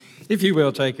If you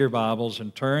will, take your Bibles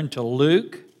and turn to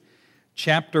Luke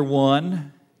chapter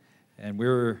 1, and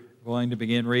we're going to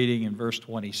begin reading in verse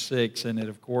 26, and it,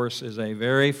 of course, is a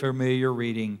very familiar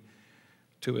reading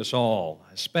to us all,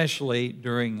 especially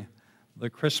during the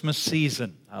Christmas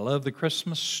season. I love the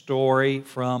Christmas story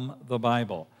from the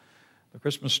Bible. The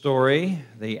Christmas story,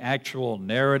 the actual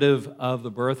narrative of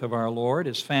the birth of our Lord,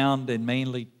 is found in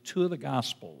mainly two of the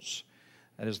Gospels.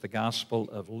 That is the Gospel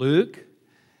of Luke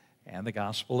and the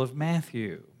Gospel of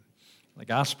Matthew. The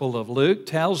Gospel of Luke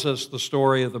tells us the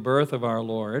story of the birth of our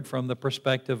Lord from the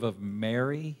perspective of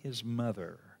Mary, his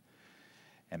mother.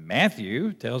 And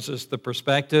Matthew tells us the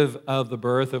perspective of the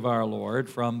birth of our Lord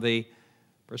from the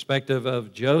perspective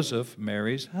of Joseph,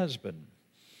 Mary's husband.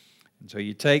 And so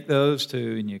you take those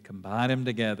two and you combine them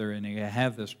together and you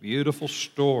have this beautiful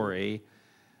story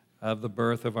of the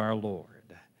birth of our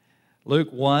Lord.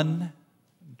 Luke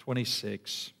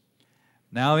 1:26.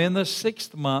 Now in the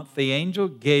 6th month, the angel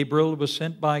Gabriel was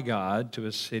sent by God to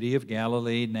a city of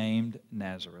Galilee named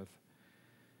Nazareth,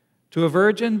 to a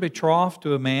virgin betrothed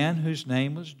to a man whose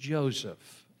name was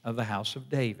Joseph, of the house of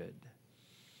David.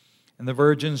 And the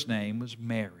virgin's name was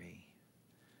Mary.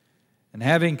 And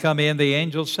having come in, the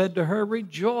angel said to her,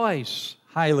 "Rejoice,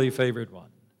 highly favored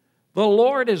one. The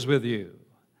Lord is with you.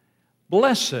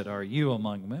 Blessed are you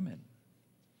among women."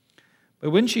 But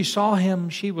when she saw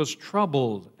him, she was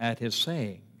troubled at his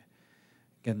saying,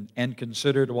 and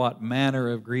considered what manner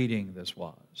of greeting this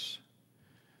was.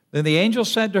 Then the angel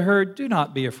said to her, "Do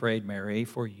not be afraid, Mary,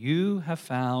 for you have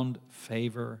found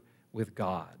favor with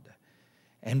God.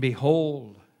 And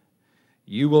behold,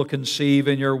 you will conceive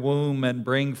in your womb and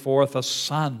bring forth a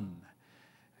son,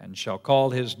 and shall call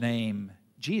his name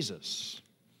Jesus.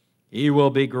 He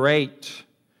will be great,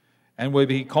 and will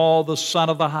be called the Son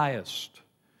of the Highest.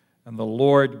 And the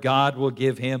Lord God will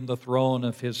give him the throne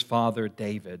of his father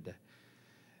David.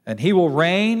 And he will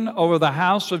reign over the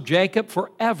house of Jacob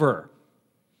forever.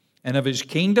 And of his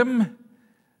kingdom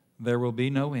there will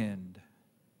be no end."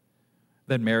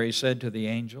 Then Mary said to the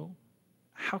angel,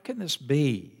 "How can this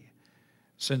be,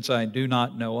 since I do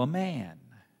not know a man?"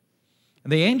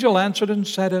 And the angel answered and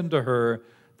said unto her,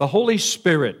 "The Holy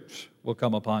Spirit will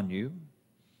come upon you,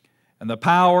 and the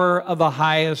power of the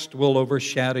Highest will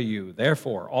overshadow you.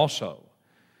 Therefore also,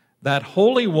 that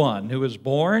Holy One who is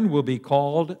born will be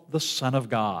called the Son of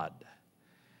God.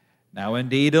 Now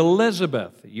indeed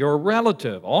Elizabeth, your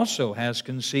relative, also has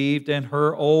conceived in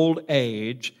her old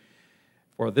age,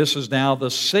 for this is now the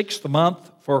 6th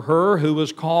month for her who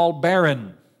was called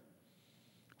barren.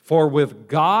 For with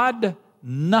God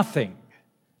nothing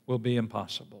will be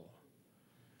impossible."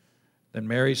 Then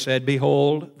Mary said,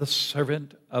 "Behold, the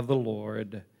servant of the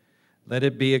Lord. Let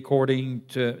it be according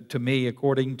to me,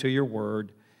 according to your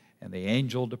word." And the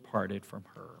angel departed from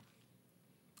her.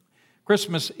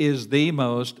 Christmas is the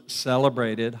most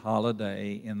celebrated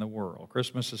holiday in the world.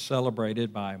 Christmas is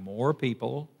celebrated by more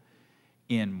people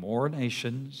in more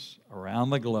nations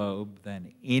around the globe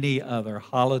than any other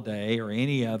holiday or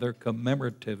any other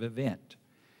commemorative event.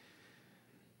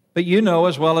 But you know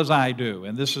as well as I do,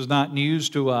 and this is not news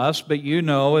to us, but you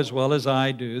know as well as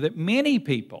I do that many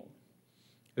people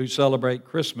who celebrate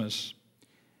Christmas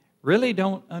really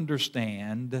don't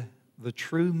understand the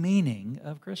true meaning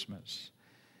of Christmas.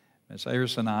 Miss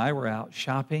Ayers and I were out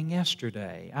shopping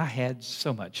yesterday. I had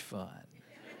so much fun.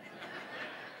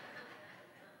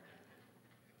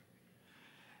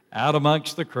 Out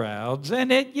amongst the crowds,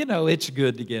 and it's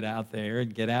good to get out there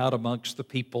and get out amongst the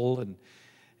people and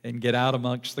get out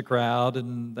amongst the crowd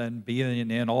and be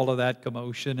in all of that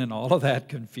commotion and all of that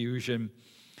confusion.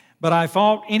 But I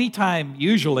thought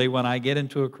usually when I get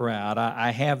into a crowd, I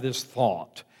have this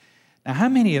thought. Now, how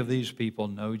many of these people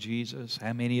know Jesus?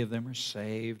 How many of them are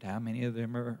saved? How many of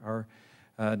them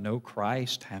know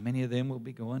Christ? How many of them will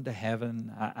be going to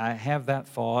heaven? I have that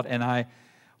thought, and I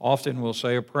often will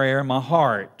say a prayer in my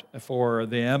heart for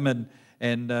them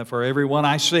and for everyone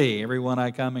I see, everyone I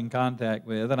come in contact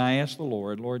with. And I ask the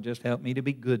Lord, just help me to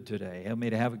be good today. Help me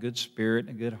to have a good spirit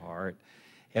and a good heart.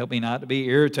 Help me not to be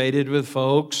irritated with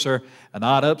folks or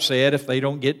not upset if they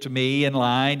don't get to me in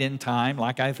line in time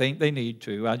like I think they need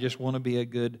to. I just want to be a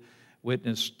good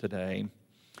witness today.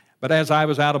 But as I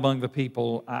was out among the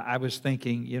people, I was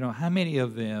thinking, how many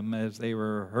of them, as they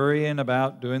were hurrying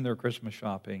about doing their Christmas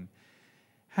shopping,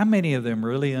 how many of them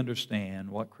really understand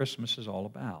what Christmas is all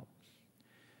about?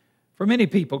 For many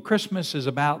people, Christmas is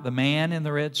about the man in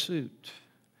the red suit,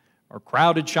 or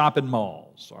crowded shopping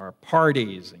malls, or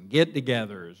parties and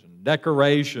get-togethers and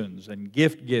decorations and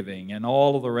gift-giving and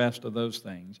all of the rest of those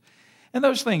things. And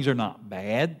those things are not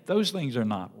bad. Those things are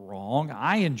not wrong.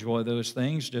 I enjoy those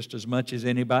things just as much as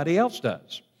anybody else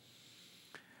does.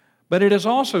 But it is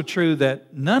also true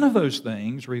that none of those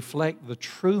things reflect the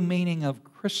true meaning of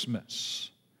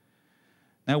Christmas.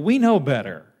 Now, we know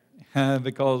better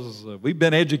because we've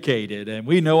been educated and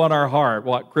we know in our heart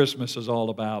what Christmas is all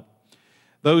about.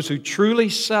 Those who truly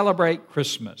celebrate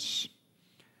Christmas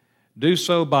do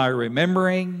so by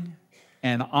remembering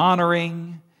and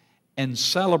honoring and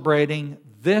celebrating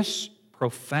this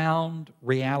profound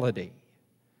reality,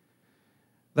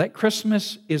 that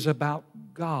Christmas is about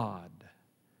God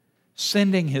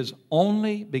sending His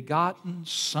only begotten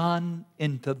Son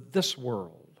into this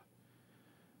world,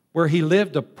 where He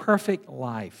lived a perfect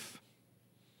life.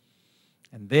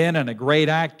 And then, in a great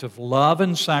act of love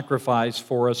and sacrifice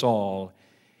for us all,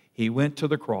 He went to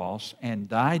the cross and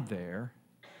died there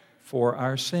for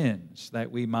our sins,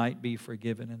 that we might be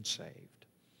forgiven and saved.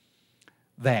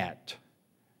 That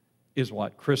is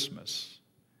what Christmas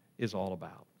is all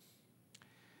about.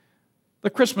 The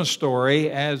Christmas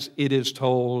story, as it is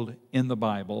told in the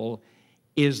Bible,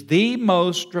 is the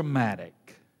most dramatic,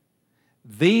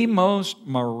 the most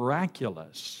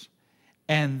miraculous,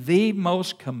 and the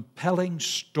most compelling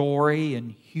story in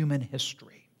human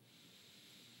history.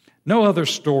 No other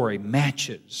story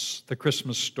matches the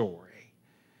Christmas story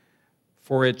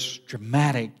for its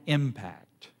dramatic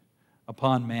impact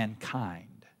upon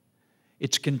mankind,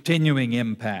 its continuing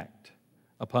impact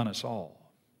upon us all.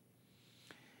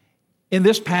 In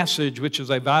this passage, which is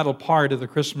a vital part of the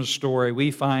Christmas story,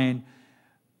 we find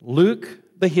Luke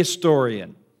the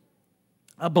historian,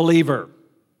 a believer,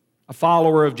 a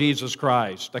follower of Jesus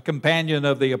Christ, a companion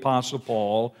of the Apostle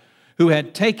Paul, who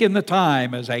had taken the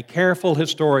time as a careful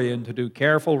historian to do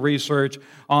careful research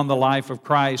on the life of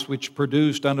Christ, which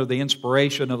produced under the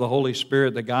inspiration of the Holy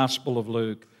Spirit the Gospel of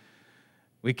Luke.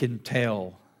 We can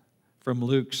tell from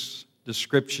Luke's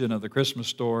description of the Christmas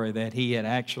story that he had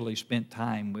actually spent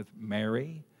time with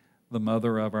Mary, the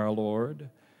mother of our Lord,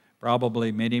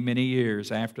 probably many, many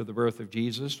years after the birth of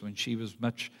Jesus, when she was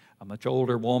a much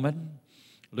older woman.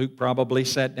 Luke probably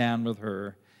sat down with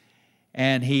her,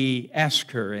 and he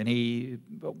asked her, and he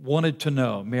wanted to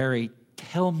know, Mary,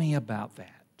 tell me about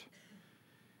that.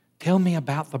 Tell me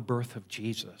about the birth of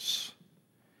Jesus.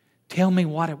 Tell me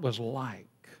what it was like.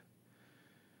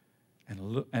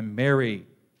 And Mary,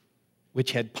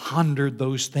 which had pondered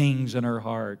those things in her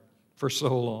heart for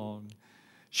so long,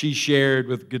 she shared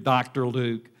with Dr.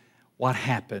 Luke what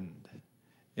happened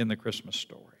in the Christmas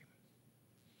story.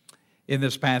 In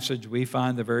this passage, we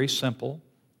find the very simple,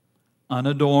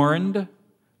 unadorned,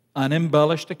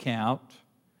 unembellished account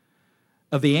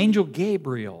of the angel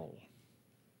Gabriel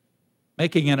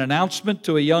making an announcement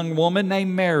to a young woman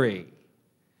named Mary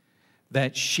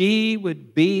that she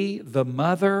would be the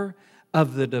mother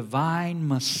of the divine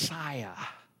Messiah,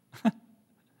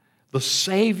 the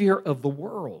Savior of the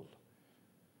world,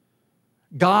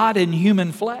 God in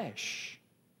human flesh,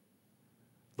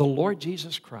 the Lord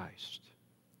Jesus Christ.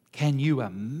 Can you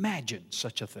imagine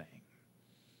such a thing?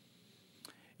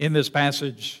 In this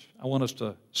passage, I want us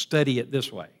to study it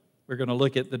this way. We're going to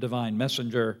look at the divine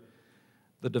messenger,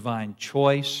 the divine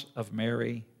choice of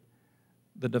Mary,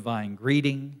 the divine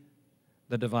greeting,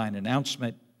 the divine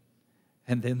announcement,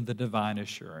 and then the divine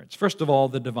assurance. First of all,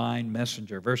 the divine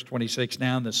messenger. Verse 26,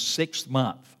 now in the 6th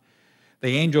month,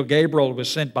 the angel Gabriel was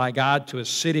sent by God to a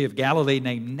city of Galilee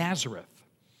named Nazareth.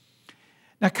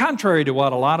 Now, contrary to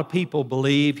what a lot of people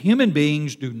believe, human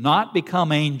beings do not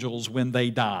become angels when they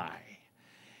die.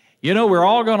 You know, we're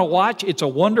all going to watch It's a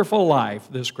Wonderful Life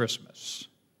this Christmas.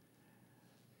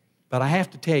 But I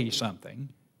have to tell you something.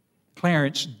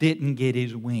 Clarence didn't get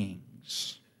his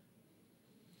wings.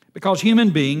 Because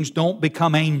human beings don't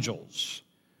become angels.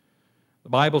 The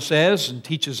Bible says and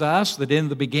teaches us that in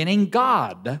the beginning,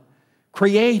 God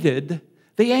created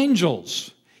the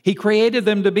angels. He created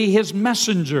them to be His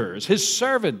messengers, His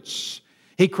servants.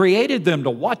 He created them to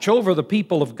watch over the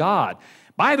people of God.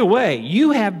 By the way,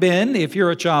 you have been, if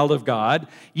you're a child of God,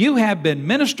 you have been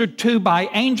ministered to by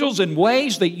angels in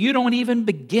ways that you don't even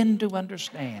begin to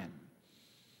understand.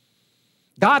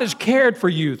 God has cared for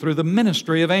you through the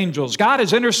ministry of angels. God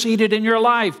has interceded in your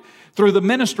life through the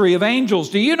ministry of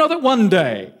angels. Do you know that one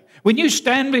day, when you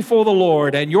stand before the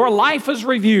Lord and your life is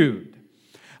reviewed,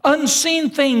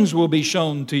 unseen things will be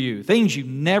shown to you, things you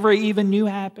never even knew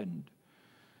happened,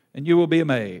 and you will be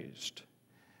amazed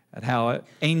at how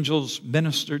angels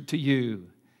ministered to you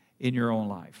in your own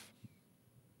life.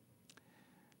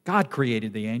 God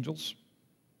created the angels.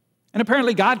 And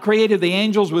apparently God created the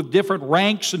angels with different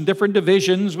ranks and different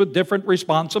divisions with different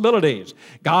responsibilities.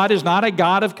 God is not a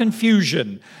God of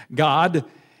confusion. God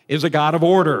is a God of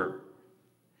order.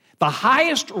 The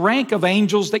highest rank of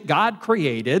angels that God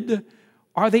created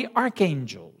are the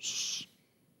archangels.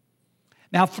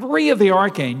 Now, 3 of the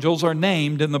archangels are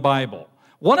named in the Bible.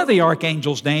 One of the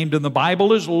archangels named in the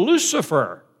Bible is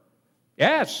Lucifer.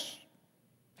 Yes,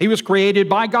 he was created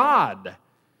by God.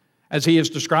 As he is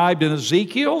described in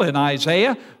Ezekiel and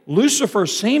Isaiah, Lucifer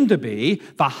seemed to be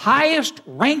the highest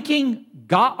ranking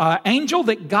angel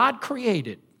that God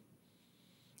created.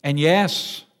 And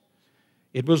yes,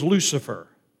 it was Lucifer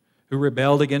who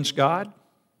rebelled against God.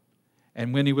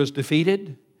 And when he was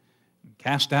defeated,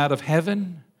 cast out of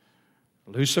heaven,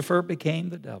 Lucifer became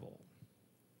the devil.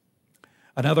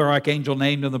 Another archangel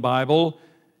named in the Bible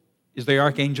is the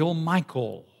archangel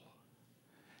Michael.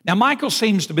 Now, Michael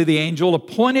seems to be the angel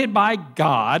appointed by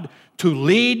God to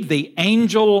lead the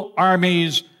angel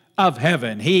armies of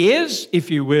heaven. He is, if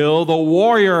you will, the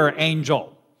warrior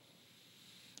angel.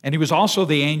 And he was also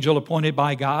the angel appointed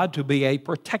by God to be a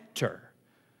protector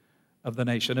of the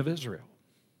nation of Israel.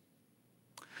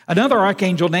 Another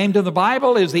archangel named in the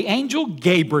Bible is the angel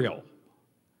Gabriel.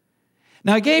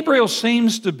 Now, Gabriel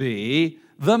seems to be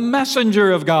the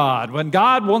messenger of God. When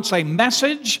God wants a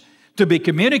message to be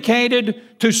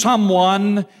communicated to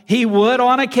someone, he would,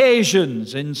 on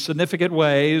occasions, in significant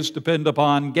ways, depend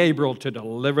upon Gabriel to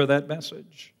deliver that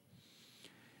message.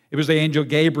 It was the angel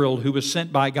Gabriel who was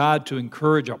sent by God to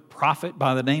encourage a prophet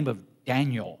by the name of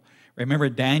Daniel. Remember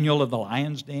Daniel of the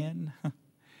lion's den?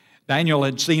 Daniel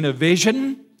had seen a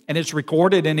vision, and it's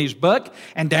recorded in his book,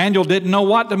 and Daniel didn't know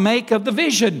what to make of the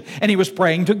vision. And he was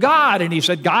praying to God, and he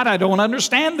said, God, I don't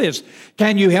understand this.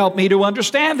 Can you help me to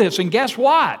understand this? And guess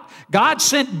what? God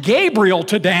sent Gabriel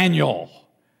to Daniel.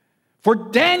 For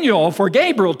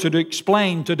Gabriel to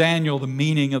explain to Daniel the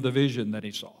meaning of the vision that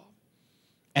he saw,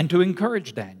 and to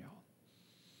encourage Daniel.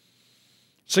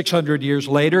 600 years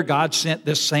later, God sent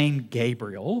this same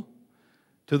Gabriel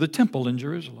to the temple in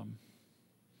Jerusalem.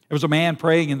 There was a man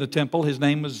praying in the temple. His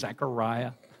name was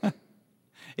Zechariah.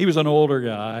 He was an older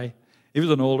guy. He was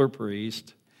an older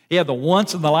priest. He had the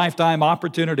once-in-a-lifetime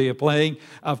opportunity of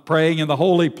praying in the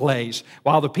holy place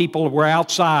while the people were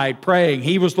outside praying.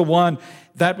 He was the one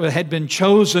that had been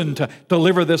chosen to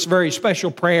deliver this very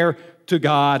special prayer to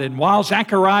God. And while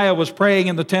Zechariah was praying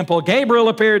in the temple, Gabriel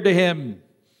appeared to him.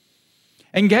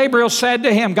 And Gabriel said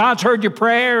to him, God's heard your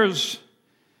prayers.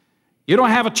 You don't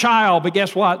have a child, but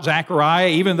guess what, Zechariah?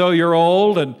 Even though you're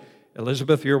old and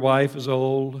Elizabeth, your wife, is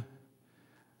old,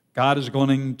 God is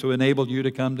going to enable you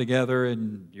to come together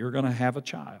and you're going to have a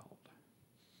child.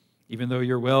 Even though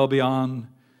you're well beyond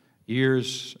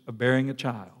years of bearing a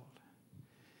child.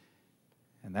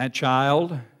 And that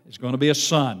child is going to be a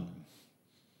son.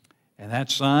 And that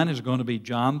son is going to be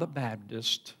John the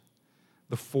Baptist,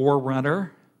 the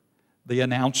forerunner, the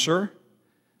announcer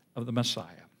of the Messiah.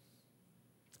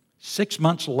 6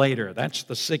 months later, that's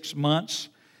the 6 months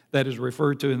that is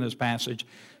referred to in this passage.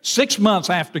 6 months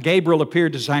after Gabriel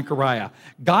appeared to Zechariah,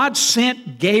 God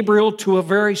sent Gabriel to a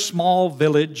very small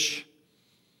village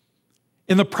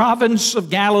in the province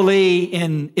of Galilee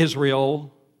in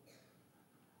Israel,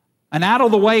 an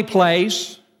out-of-the-way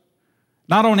place,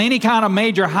 not on any kind of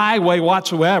major highway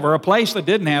whatsoever, a place that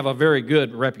didn't have a very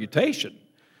good reputation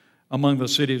among the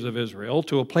cities of Israel,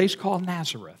 to a place called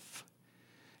Nazareth.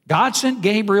 God sent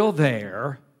Gabriel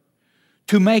there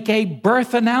to make a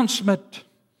birth announcement.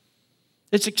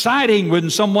 It's exciting when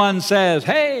someone says,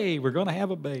 hey, we're going to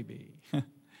have a baby.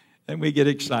 And we get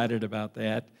excited about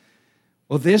that.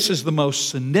 Well, this is the most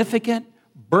significant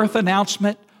birth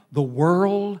announcement the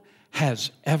world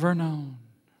has ever known.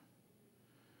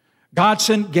 God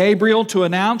sent Gabriel to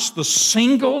announce the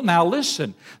single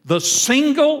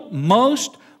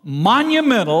most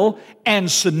monumental and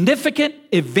significant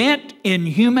event in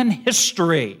human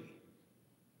history.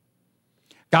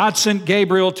 God sent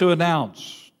Gabriel to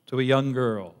announce to a young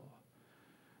girl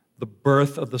the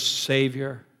birth of the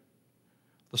Savior,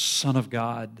 the Son of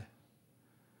God,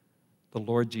 the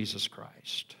Lord Jesus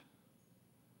Christ.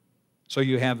 So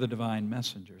you have the divine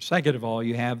messenger. Second of all,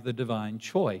 you have the divine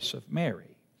choice of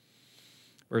Mary.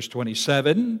 Verse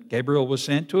 27, Gabriel was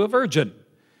sent to a virgin,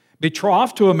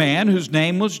 betrothed to a man whose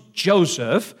name was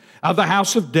Joseph of the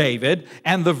house of David,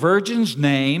 and the virgin's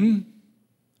name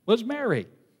was Mary.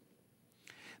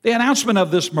 The announcement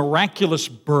of this miraculous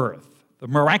birth, the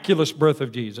miraculous birth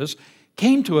of Jesus,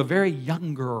 came to a very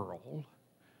young girl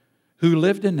who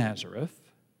lived in Nazareth,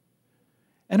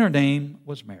 and her name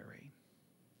was Mary.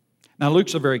 Now,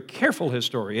 Luke's a very careful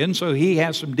historian, so he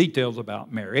has some details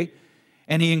about Mary,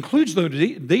 and he includes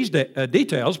these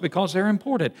details because they're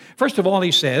important. First of all,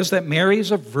 he says that Mary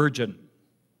is a virgin.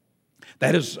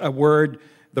 That is a word,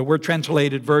 the word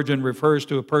translated virgin refers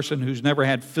to a person who's never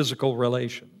had physical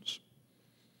relations.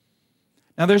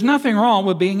 Now, there's nothing wrong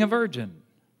with being a virgin.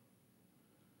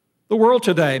 The world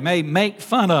today may make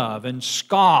fun of and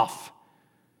scoff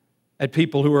at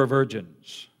people who are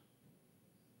virgins.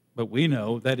 But we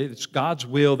know that it's God's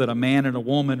will that a man and a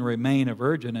woman remain a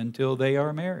virgin until they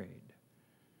are married.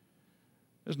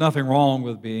 There's nothing wrong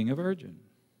with being a virgin.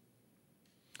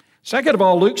 Second of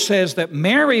all, Luke says that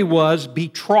Mary was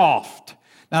betrothed.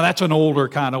 Now, that's an older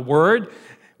kind of word.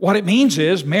 What it means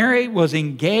is Mary was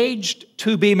engaged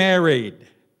to be married.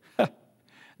 Now,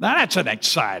 that's an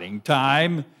exciting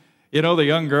time. You know, the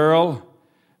young girl,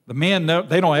 the men,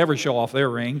 they don't ever show off their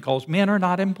ring because men are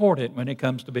not important when it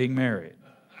comes to being married.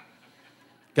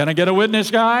 Can I get a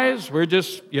witness, guys? We're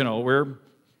just,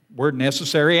 we're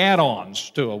necessary add-ons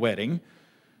to a wedding.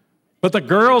 But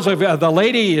the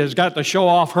lady has got to show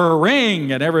off her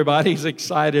ring, and everybody's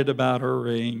excited about her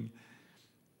ring.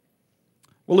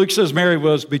 Well, Luke says Mary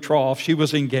was betrothed. She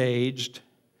was engaged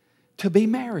to be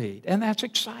married, and that's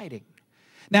exciting.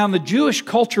 Now, in the Jewish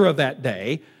culture of that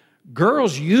day,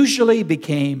 girls usually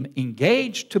became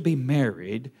engaged to be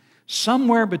married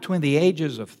somewhere between the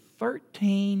ages of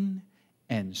 13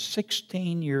 and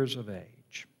 16 years of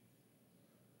age.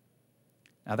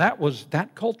 Now, that was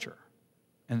that culture.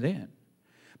 And then,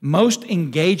 most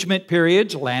engagement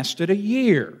periods lasted a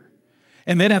year.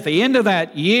 And then at the end of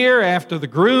that year, after the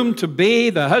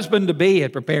groom-to-be, the husband-to-be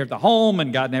had prepared the home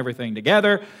and gotten everything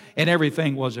together and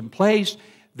everything was in place,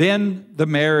 then the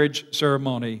marriage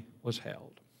ceremony was held.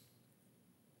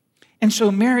 And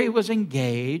so Mary was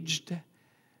engaged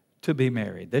to be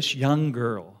married. This young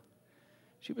girl,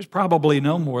 she was probably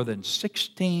no more than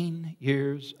 16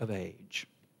 years of age.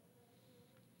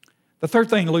 The third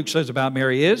thing Luke says about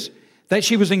Mary is that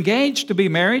she was engaged to be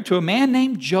married to a man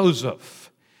named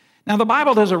Joseph. Now, the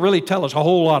Bible doesn't really tell us a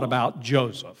whole lot about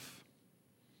Joseph.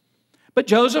 But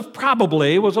Joseph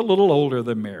probably was a little older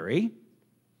than Mary.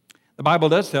 The Bible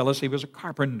does tell us he was a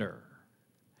carpenter.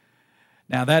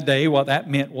 Now, that day, what that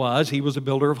meant was he was a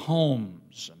builder of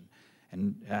homes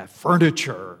and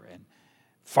furniture and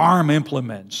farm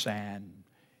implements and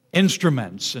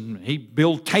instruments, and he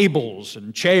built tables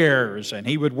and chairs, and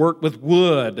he would work with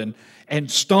wood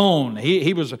and stone.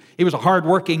 He was a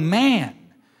hard-working man.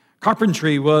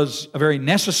 Carpentry was a very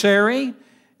necessary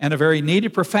and a very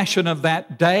needed profession of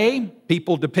that day.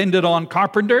 People depended on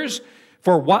carpenters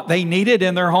for what they needed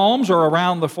in their homes or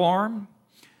around the farm.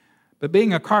 But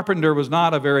being a carpenter was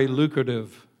not a very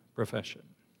lucrative profession.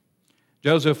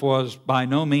 Joseph was by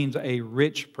no means a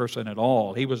rich person at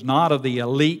all. He was not of the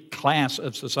elite class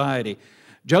of society.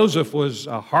 Joseph was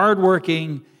a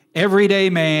hardworking, everyday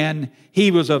man.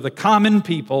 He was of the common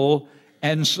people,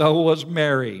 and so was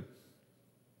Mary.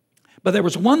 But there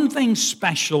was one thing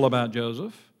special about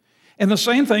Joseph, and the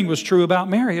same thing was true about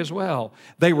Mary as well.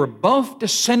 They were both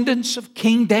descendants of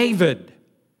King David.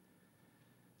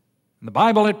 And the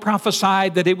Bible had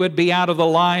prophesied that it would be out of the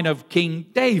line of King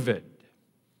David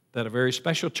that a very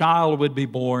special child would be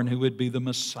born who would be the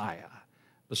Messiah,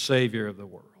 the Savior of the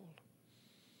world.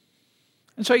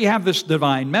 And so you have this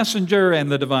divine messenger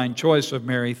and the divine choice of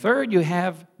Mary. Third, you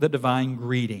have the divine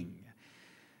greeting.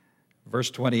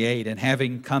 Verse 28, and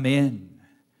having come in,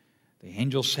 the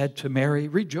angel said to Mary,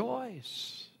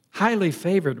 rejoice, highly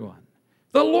favored one.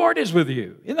 The Lord is with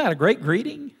you. Isn't that a great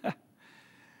greeting?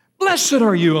 Blessed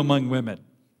are you among women.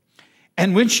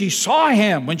 And when she saw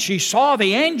him, when she saw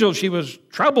the angel, she was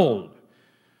troubled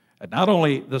at not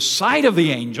only the sight of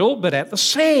the angel, but at the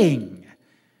saying.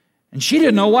 And she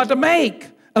didn't know what to make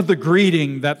of the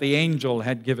greeting that the angel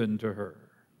had given to her.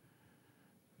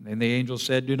 And then the angel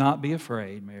said, do not be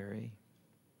afraid, Mary,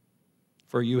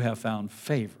 for you have found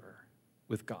favor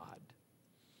with God.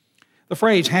 The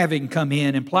phrase having come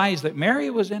in implies that Mary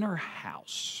was in her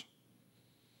house.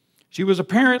 She was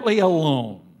apparently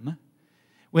alone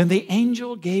when the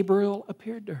angel Gabriel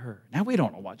appeared to her. Now, we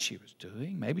don't know what she was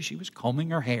doing. Maybe she was combing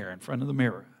her hair in front of the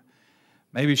mirror.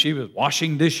 Maybe she was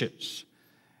washing dishes.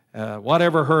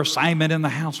 Whatever her assignment in the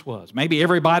house was. Maybe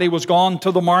everybody was gone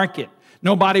to the market.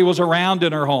 Nobody was around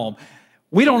in her home.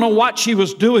 We don't know what she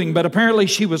was doing, but apparently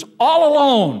she was all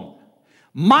alone,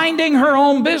 minding her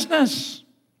own business,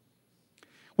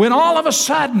 when all of a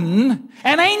sudden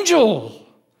an angel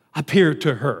appeared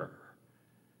to her.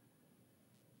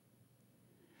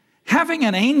 Having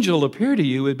an angel appear to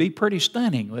you would be pretty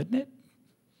stunning, wouldn't it?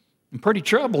 And pretty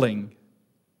troubling.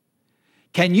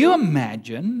 Can you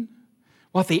imagine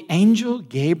what the angel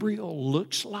Gabriel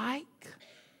looks like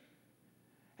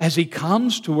as he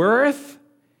comes to earth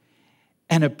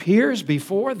and appears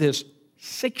before this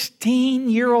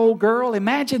 16-year-old girl?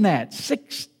 Imagine that,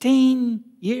 16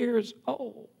 years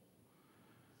old.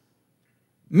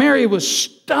 Mary was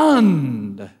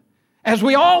stunned, as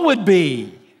we all would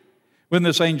be, when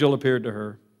this angel appeared to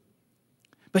her.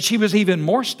 But she was even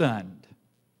more stunned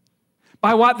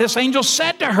by what this angel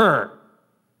said to her,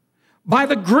 by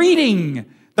the greeting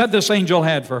that this angel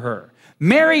had for her.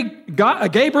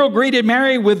 Gabriel greeted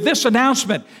Mary with this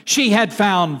announcement: she had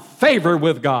found favor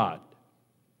with God,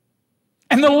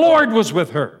 and the Lord was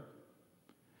with her,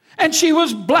 and she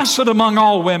was blessed among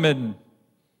all women.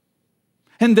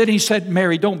 And then he said,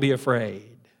 Mary, don't be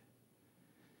afraid,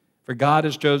 for God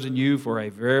has chosen you for a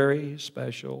very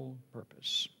special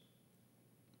purpose.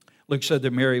 Luke said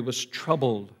that Mary was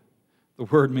troubled. The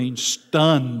word means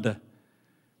stunned,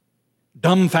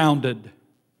 dumbfounded,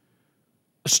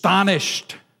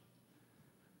 astonished,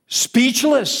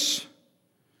 speechless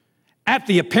at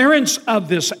the appearance of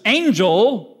this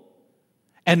angel,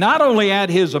 and not only at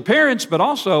his appearance, but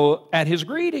also at his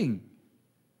greeting.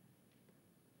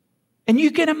 And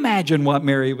you can imagine what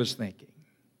Mary was thinking.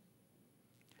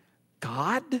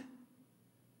 God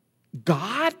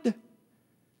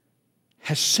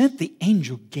has sent the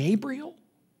angel Gabriel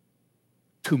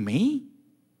to me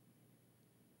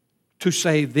to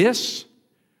say this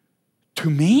to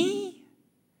me,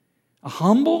 a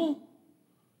humble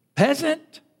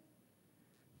peasant,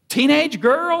 teenage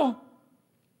girl,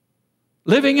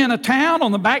 living in a town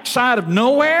on the backside of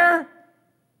nowhere.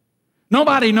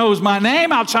 Nobody knows my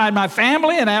name outside my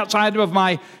family and outside of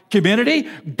my community.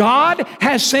 God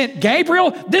has sent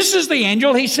Gabriel. This is the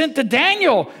angel he sent to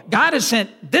Daniel. God has sent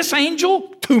this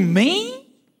angel to me.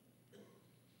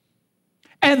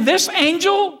 And this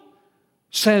angel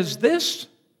says this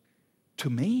to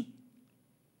me.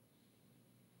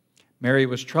 Mary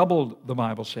was troubled, the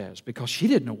Bible says, because she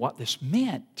didn't know what this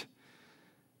meant.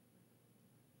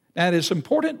 Now, it is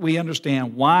important we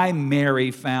understand why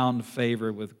Mary found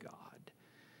favor with God.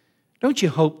 Don't you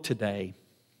hope today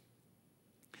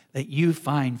that you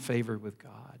find favor with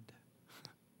God?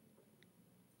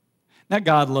 Now,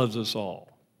 God loves us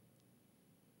all.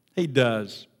 He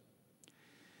does.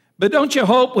 But don't you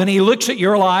hope when He looks at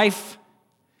your life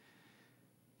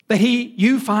that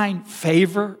you find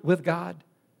favor with God?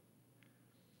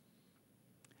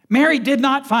 Mary did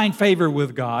not find favor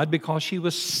with God because she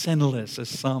was sinless, as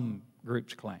some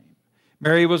groups claim.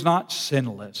 Mary was not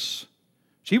sinless.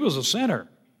 She was a sinner.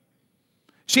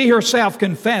 She herself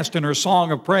confessed in her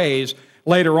song of praise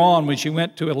later on when she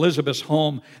went to Elizabeth's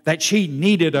home that she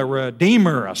needed a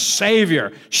Redeemer, a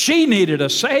Savior. She needed a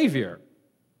Savior.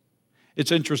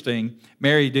 It's interesting.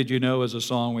 Mary, Did You Know is a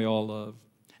song we all love.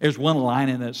 There's one line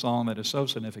in that song that is so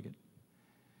significant.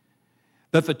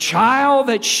 That the child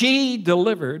that she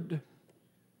delivered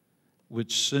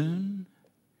would soon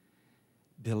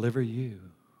deliver you.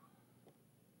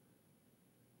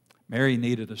 Mary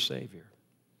needed a Savior.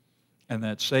 And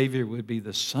that Savior would be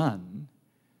the Son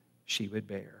she would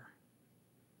bear.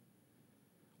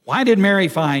 Why did Mary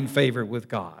find favor with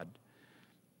God?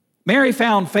 Mary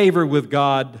found favor with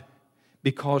God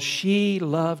because she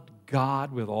loved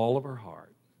God with all of her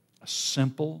heart. A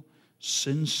simple,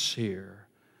 sincere,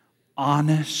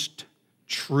 honest,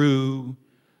 true,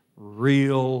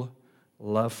 real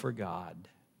love for God.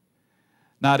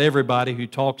 Not everybody who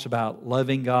talks about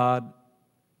loving God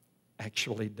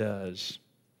actually does.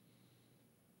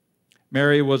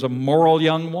 Mary was a moral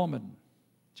young woman.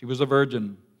 She was a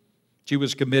virgin. She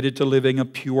was committed to living a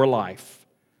pure life,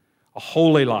 a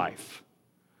holy life,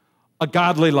 a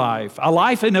godly life, a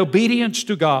life in obedience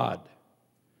to God.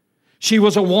 She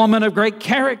was a woman of great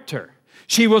character.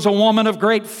 She was a woman of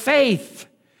great faith.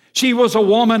 She was a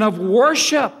woman of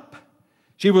worship.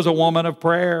 She was a woman of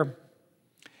prayer.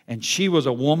 And she was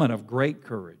a woman of great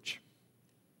courage.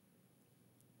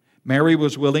 Mary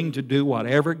was willing to do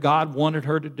whatever God wanted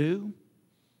her to do,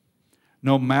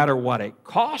 no matter what it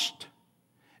cost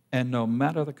and no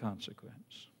matter the consequence.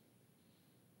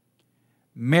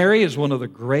 Mary is one of the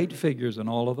great figures in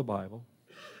all of the Bible.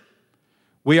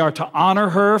 We are to honor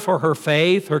her for her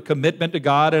faith, her commitment to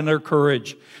God, and her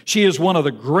courage. She is one of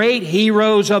the great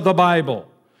heroes of the Bible.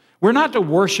 We're not to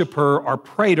worship her or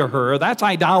pray to her. That's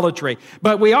idolatry.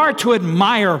 But we are to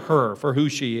admire her for who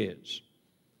she is.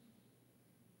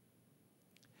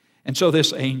 And so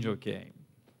this angel came.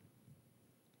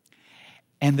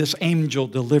 And this angel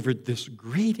delivered this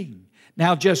greeting.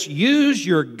 Now just use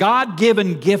your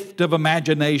God-given gift of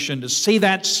imagination to see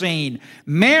that scene.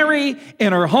 Mary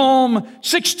in her home,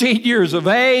 16 years of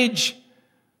age.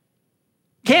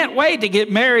 Can't wait to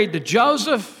get married to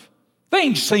Joseph.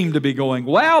 Things seem to be going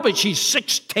well, but she's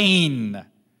 16.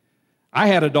 I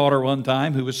had a daughter one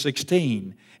time who was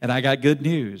 16, and I got good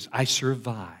news. I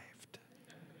survived.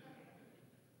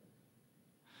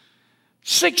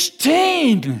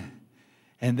 16!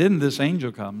 And then this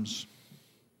angel comes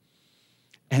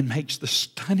and makes the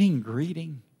stunning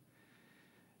greeting.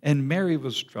 and Mary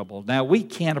was troubled. Now, we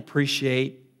can't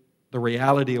appreciate the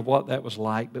reality of what that was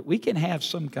like, but we can have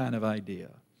some kind of idea.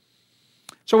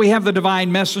 So we have the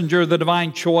divine messenger, the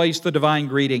divine choice, the divine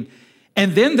greeting,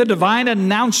 and then the divine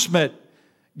announcement.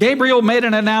 Gabriel made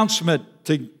an announcement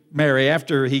to Mary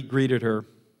after he greeted her.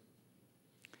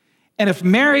 And if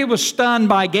Mary was stunned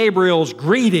by Gabriel's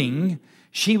greeting,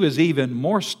 she was even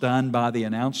more stunned by the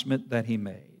announcement that he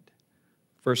made.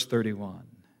 Verse 31,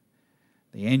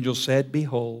 the angel said,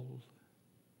 "Behold,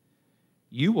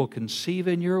 you will conceive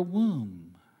in your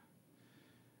womb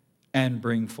and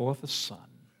bring forth a son,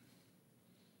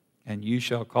 and you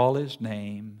shall call his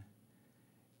name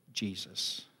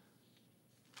Jesus.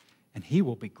 And he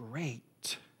will be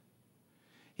great.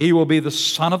 He will be the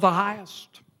Son of the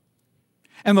Highest.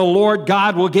 And the Lord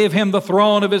God will give him the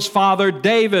throne of his father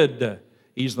David."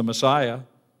 He's the Messiah.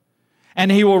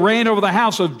 "And he will reign over the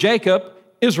house of Jacob,"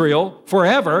 Israel,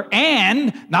 "forever.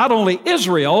 And not only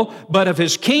Israel, but of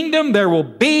his kingdom there will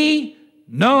be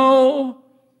no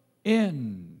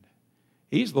end."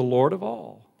 He's the Lord of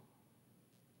all.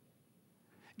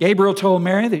 Gabriel told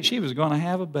Mary that she was going to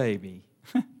have a baby.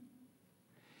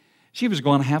 She was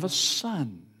going to have a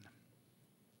son.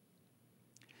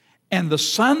 And the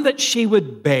son that she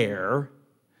would bear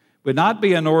would not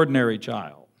be an ordinary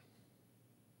child.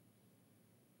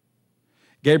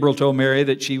 Gabriel told Mary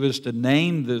that she was to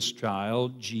name this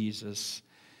child Jesus.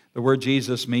 The word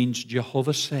Jesus means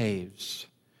Jehovah saves.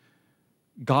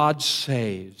 God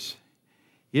saves.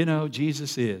 You know,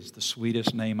 Jesus is the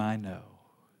sweetest name I know.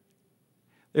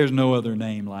 There's no other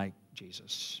name like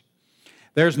Jesus.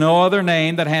 There's no other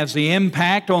name that has the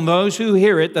impact on those who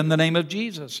hear it than the name of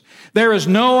Jesus. There is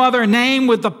no other name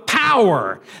with the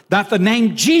power that the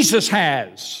name Jesus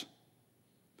has.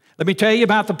 Let me tell you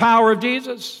about the power of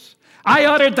Jesus. I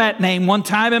uttered that name one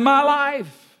time in my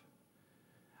life.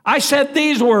 I said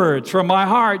these words from my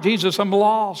heart: "Jesus, I'm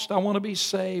lost. I want to be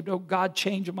saved. Oh, God,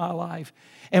 change my life."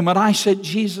 And when I said,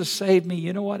 "Jesus, save me,"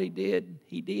 you know what he did?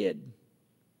 He did.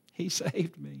 He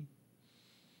saved me.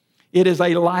 It is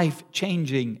a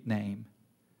life-changing name.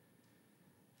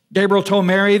 Gabriel told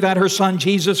Mary that her son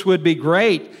Jesus would be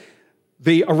great.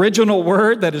 The original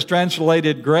word that is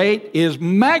translated great is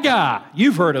mega.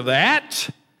 You've heard of that.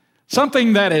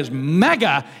 Something that is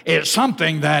mega is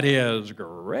something that is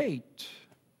great.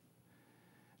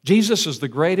 Jesus is the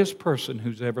greatest person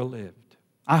who's ever lived.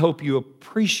 I hope you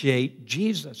appreciate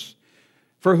Jesus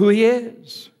for who he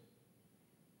is.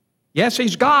 Yes,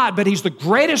 he's God, but he's the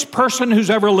greatest person who's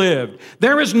ever lived.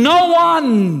 There is no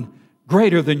one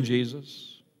greater than Jesus.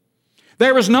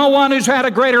 There is no one who's had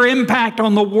a greater impact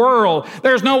on the world.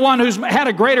 There's no one who's had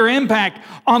a greater impact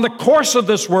on the course of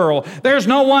this world. There's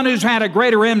no one who's had a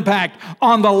greater impact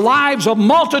on the lives of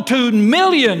multitude,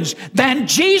 millions, than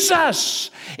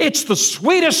Jesus. It's the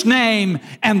sweetest name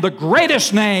and the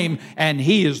greatest name, and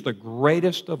he is the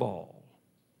greatest of all.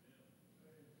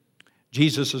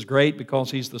 Jesus is great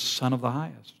because he's the Son of the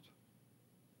Highest.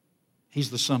 He's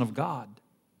the Son of God.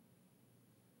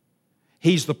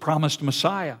 He's the promised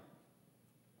Messiah.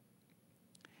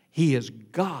 He is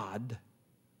God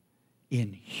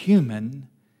in human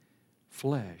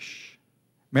flesh.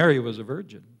 Mary was a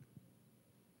virgin.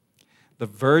 The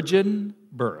virgin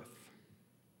birth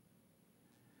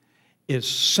is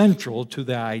central to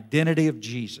the identity of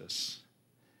Jesus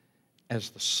as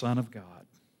the Son of God.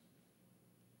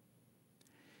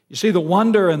 You see, the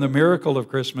wonder and the miracle of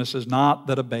Christmas is not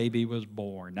that a baby was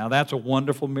born. Now, that's a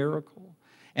wonderful miracle,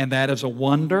 and that is a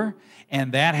wonder,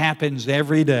 and that happens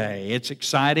every day. It's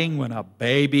exciting when a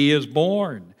baby is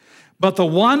born. But the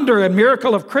wonder and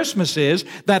miracle of Christmas is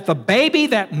that the baby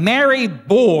that Mary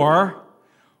bore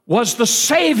was the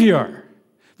Savior,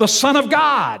 the Son of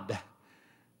God,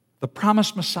 the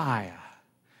promised Messiah,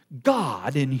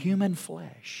 God in human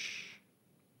flesh.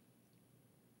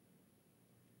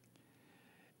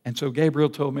 And so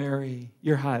Gabriel told Mary,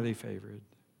 "You're highly favored,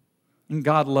 and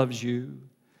God loves you,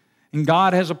 and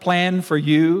God has a plan for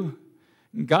you,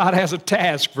 and God has a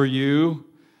task for you,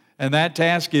 and that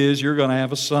task is you're going to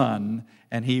have a son,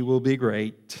 and he will be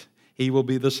great. He will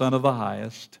be the Son of the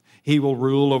Highest. He will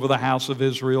rule over the house of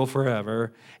Israel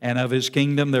forever, and of his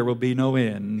kingdom there will be no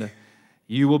end.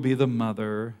 You will be the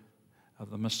mother of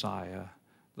the Messiah,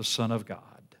 the Son of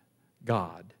God,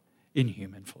 God in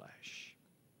human flesh."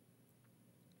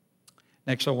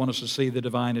 Next, I want us to see the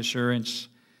divine assurance.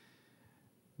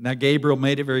 Now, Gabriel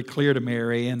made it very clear to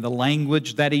Mary, and the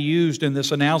language that he used in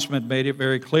this announcement made it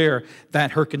very clear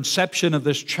that her conception of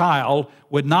this child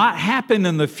would not happen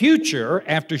in the future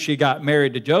after she got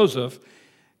married to Joseph.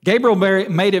 Gabriel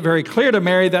made it very clear to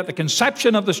Mary that the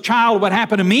conception of this child would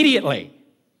happen immediately,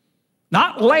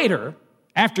 not later,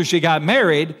 after she got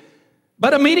married,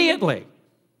 but immediately.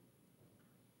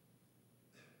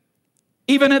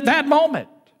 Even at that moment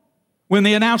when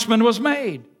the announcement was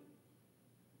made.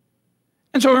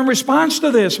 And so in response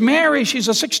to this, Mary, she's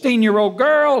a 16-year-old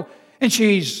girl, and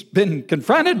she's been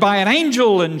confronted by an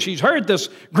angel, and she's heard this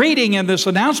greeting and this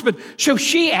announcement. So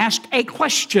she asked a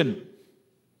question.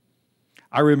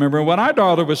 I remember when our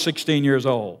daughter was 16 years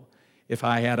old. If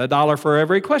I had $1 for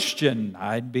every question,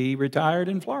 I'd be retired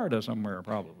in Florida somewhere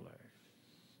probably.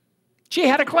 She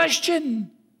had a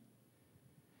question.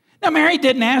 Now, Mary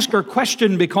didn't ask her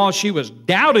question because she was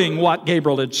doubting what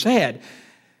Gabriel had said.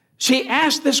 She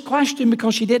asked this question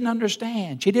because she didn't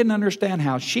understand. She didn't understand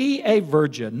how she, a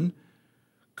virgin,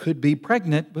 could be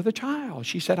pregnant with a child.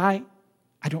 She said, I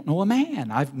don't know a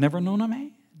man. I've never known a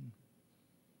man.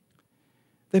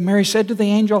 Then Mary said to the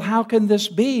angel, how can this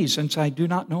be, since I do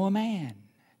not know a man?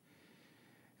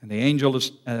 And the angel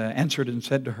answered and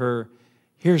said to her,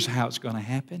 here's how it's going to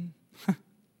happen.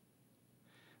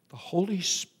 The Holy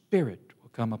Spirit will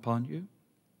come upon you.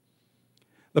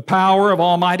 The power of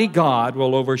Almighty God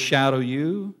will overshadow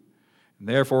you. And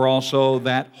therefore also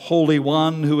that Holy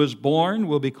One who is born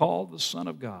will be called the Son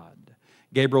of God.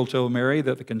 Gabriel told Mary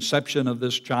that the conception of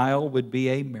this child would be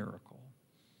a miracle.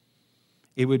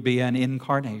 It would be an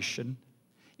incarnation.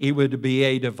 It would be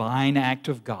a divine act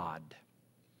of God.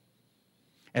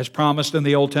 As promised in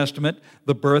the Old Testament,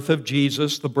 the birth of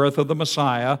Jesus, the birth of the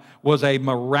Messiah, was a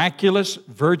miraculous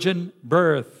virgin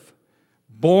birth,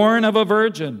 born of a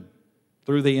virgin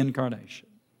through the incarnation.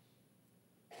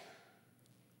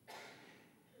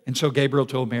 And so Gabriel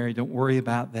told Mary, don't worry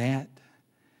about that.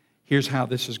 Here's how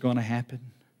this is going to happen.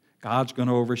 God's going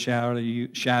to overshadow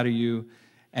you,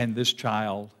 and this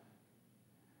child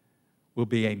will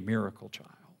be a miracle child.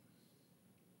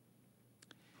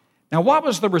 Now, what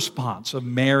was the response of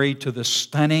Mary to the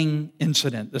stunning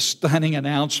incident, the stunning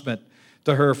announcement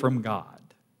to her from God?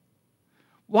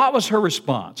 What was her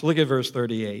response? Look at verse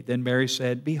 38. Then Mary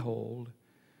said, behold,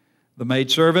 the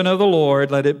maidservant of the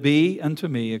Lord, let it be unto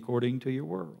me according to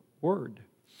your word.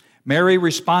 Mary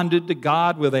responded to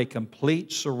God with a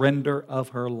complete surrender of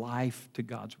her life to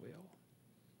God's will.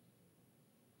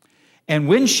 And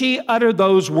when she uttered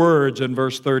those words in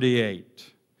verse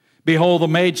 38, behold, the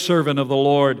maidservant of the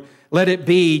Lord, let it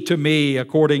be to me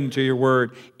according to your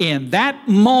word. In that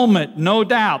moment, no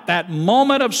doubt, that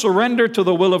moment of surrender to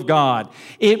the will of God,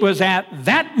 it was at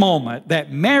that moment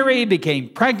that Mary became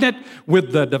pregnant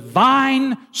with the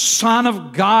divine Son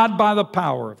of God by the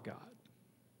power of God.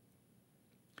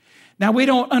 Now, we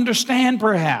don't understand,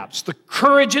 perhaps, the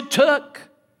courage it took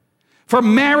for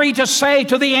Mary to say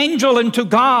to the angel and to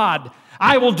God,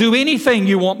 I will do anything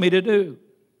you want me to do.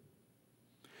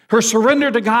 Her surrender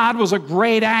to God was a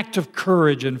great act of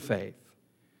courage and faith.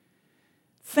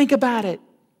 Think about it.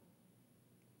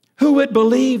 Who would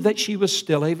believe that she was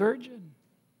still a virgin?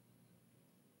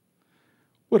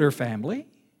 Would her family?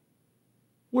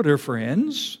 Would her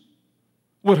friends?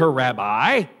 Would her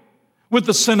rabbi? Would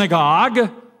the synagogue?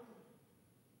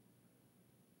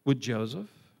 Would Joseph?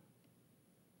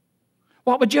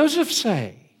 What would Joseph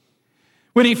say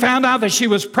when he found out that she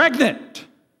was pregnant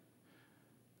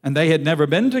and they had never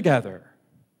been together?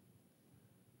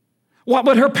 What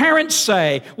would her parents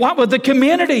say? What would the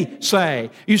community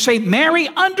say? You say, Mary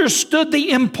understood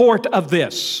the import of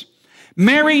this.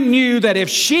 Mary knew that if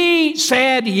she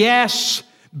said, yes,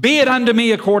 be it unto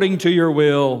me according to your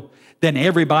will, then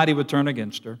everybody would turn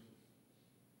against her.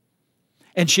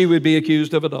 And she would be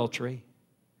accused of adultery,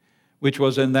 which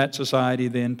was in that society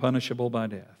then punishable by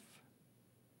death.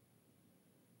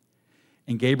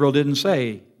 And Gabriel didn't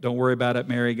say, don't worry about it,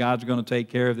 Mary, God's going to take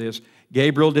care of this.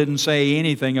 Gabriel didn't say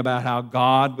anything about how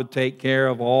God would take care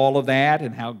of all of that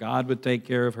and how God would take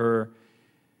care of her.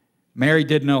 Mary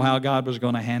didn't know how God was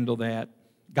going to handle that.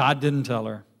 God didn't tell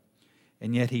her.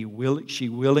 And yet she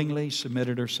willingly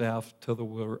submitted herself to the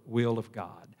will of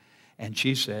God. And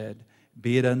she said,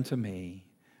 be it unto me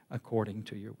according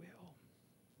to your will.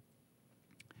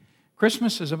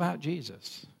 Christmas is about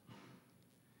Jesus,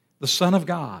 the Son of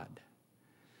God.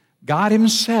 God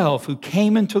Himself who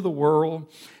came into the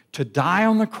world to die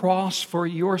on the cross for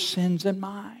your sins and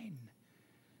mine,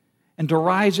 and to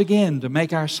rise again to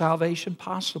make our salvation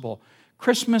possible.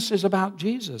 Christmas is about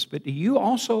Jesus, but do you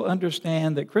also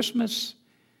understand that Christmas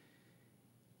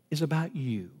is about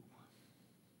you?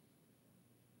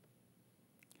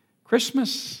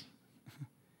 Christmas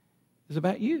is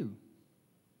about you.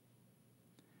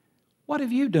 What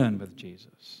have you done with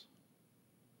Jesus?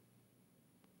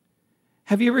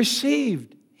 Have you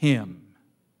received Him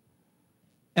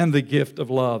and the gift of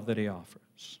love that He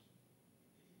offers?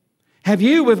 Have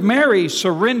you, with Mary,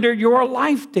 surrendered your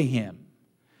life to Him?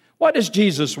 What does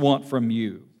Jesus want from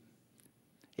you?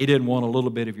 He didn't want a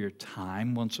little bit of your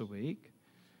time once a week.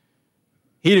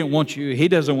 He doesn't want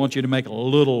you to make a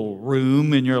little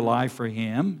room in your life for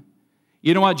Him.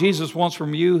 You know what Jesus wants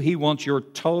from you? He wants your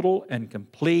total and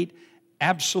complete,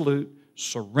 absolute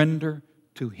surrender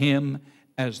to Him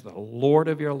as the Lord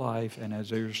of your life and as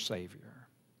your Savior.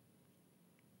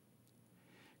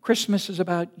 Christmas is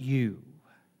about you.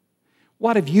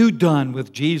 What have you done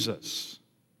with Jesus?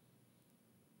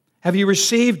 Have you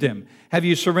received Him? Have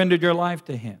you surrendered your life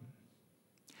to Him?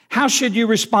 How should you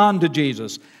respond to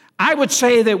Jesus? I would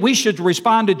say that we should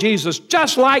respond to Jesus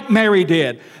just like Mary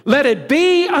did. Let it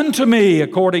be unto me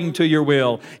according to your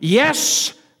will.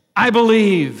 Yes, I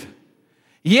believe.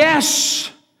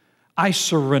 Yes, I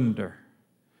surrender.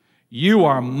 You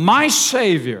are my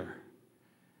Savior,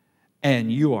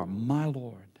 and you are my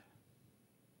Lord.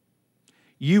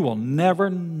 You will never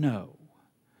know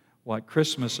what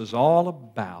Christmas is all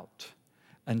about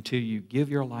until you give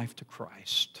your life to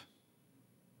Christ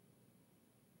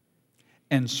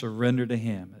and surrender to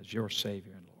Him as your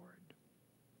Savior and Lord.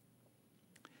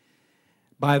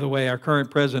 By the way, our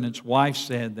current president's wife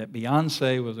said that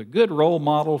Beyonce was a good role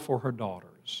model for her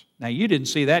daughters. Now, you didn't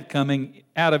see that coming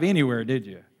out of anywhere, did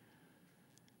you?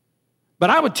 But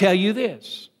I would tell you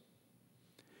this.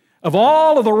 Of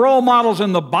all of the role models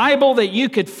in the Bible that you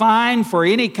could find for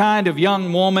any kind of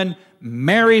young woman,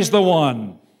 Mary's the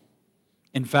one.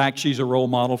 In fact, she's a role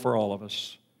model for all of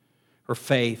us. Her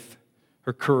faith,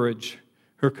 her courage,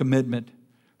 her commitment,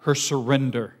 her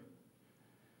surrender.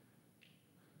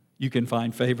 You can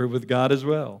find favor with God as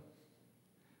well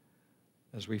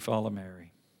as we follow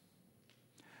Mary.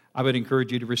 I would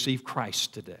encourage you to receive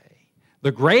Christ today.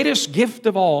 The greatest gift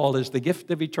of all is the gift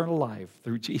of eternal life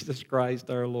through Jesus Christ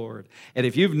our Lord. And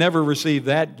if you've never received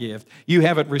that gift, you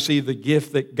haven't received the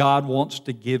gift that God wants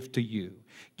to give to you.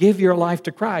 Give your life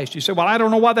to Christ. You say, well, I don't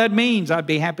know what that means. I'd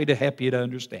be happy to help you to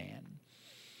understand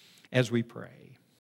as we pray.